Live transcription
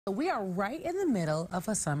We are right in the middle of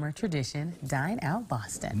a summer tradition, Dine Out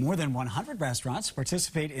Boston. More than 100 restaurants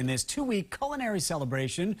participate in this two-week culinary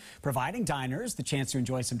celebration, providing diners the chance to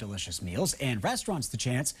enjoy some delicious meals and restaurants the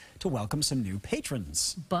chance to welcome some new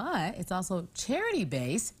patrons. But it's also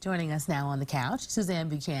charity-based. Joining us now on the couch, Suzanne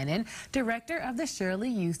Buchanan, director of the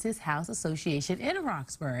Shirley-Eustis House Association in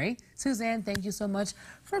Roxbury. Suzanne, thank you so much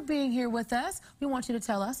for being here with us. We want you to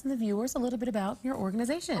tell us and the viewers a little bit about your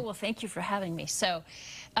organization. Oh, well, thank you for having me. So,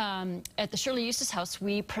 at the Shirley-Eustis House,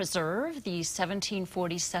 we preserve the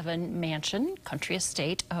 1747 mansion, country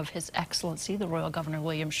estate of His Excellency, the Royal Governor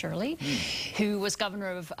William Shirley, who was governor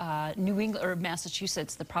of New England, or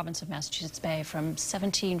Massachusetts, the province of Massachusetts Bay, from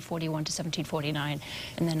 1741 to 1749,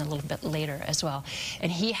 and then a little bit later as well. And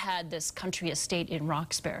he had this country estate in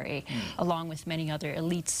Roxbury, along with many other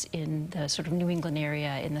elites in the sort of New England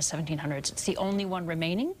area in the 1700s. It's the only one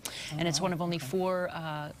remaining, and it's one of only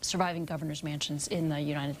 4 surviving governor's mansions in the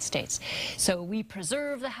United States. So we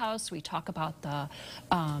preserve the house. We talk about the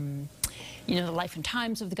the life and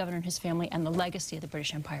times of the governor and his family and the legacy of the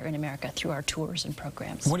British Empire in America through our tours and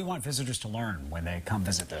programs. What do you want visitors to learn when they come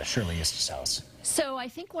visit the Shirley-Eustis House? So I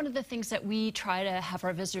think one of the things that we try to have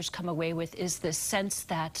our visitors come away with is this sense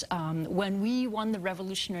that when we won the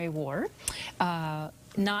Revolutionary War,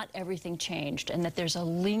 not everything changed, and that there's a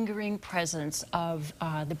lingering presence of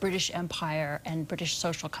the British Empire and British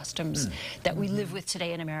social customs that we live with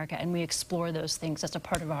today in America, and we explore those things as a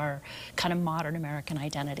part of our kind of modern American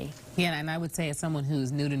identity. Yeah, and I would say as someone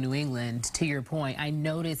who's new to New England, to your point, I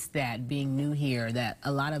noticed that being new here, that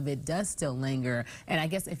a lot of it does still linger, and I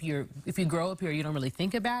guess if you grow up here, you don't really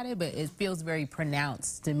think about it, but it feels very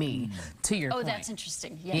pronounced to me, to your point. Oh, that's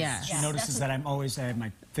interesting. Yes. Yeah. She notices that I have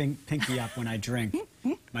my pinky up when I drink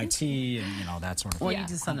my tea and, that sort of thing. Well, you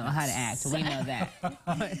just don't know how to act. We know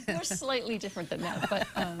that. We're slightly different than that,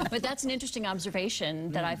 but that's an interesting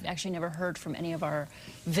observation that I've actually never heard from any of our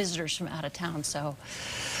visitors from out of town. So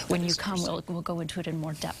when you come, we'll go into it in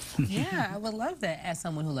more depth. Yeah, I would love that. As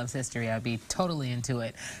someone who loves history, I'd be totally into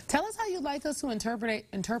it. Tell us how you'd like us to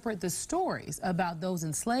interpret the stories about those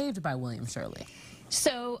enslaved by William Shirley.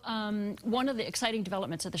 So one of the exciting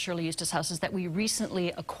developments at the Shirley-Eustis House is that we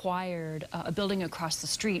recently acquired a building across the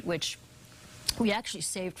street, which we actually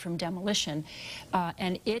saved from demolition,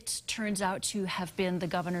 and it turns out to have been the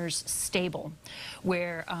governor's stable,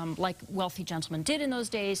 where, like wealthy gentlemen did in those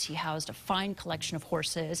days, he housed a fine collection of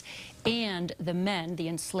horses and the men, the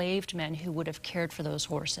enslaved men who would have cared for those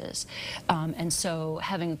horses. And so,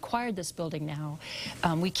 having acquired this building now,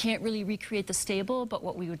 we can't really recreate the stable, but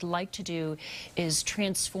what we would like to do is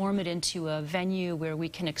transform it into a venue where we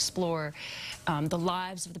can explore the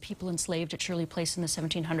lives of the people enslaved at Shirley Place in the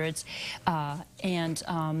 1700s, and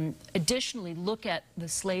additionally look at the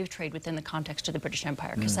slave trade within the context of the British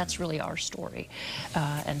Empire, because that's really our story,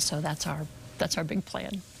 and so that's our big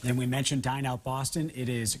plan. And we mentioned Dine Out Boston. It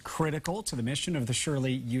is critical to the mission of the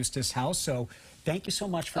Shirley-Eustis House, so thank you so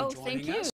much for joining us. Thank you.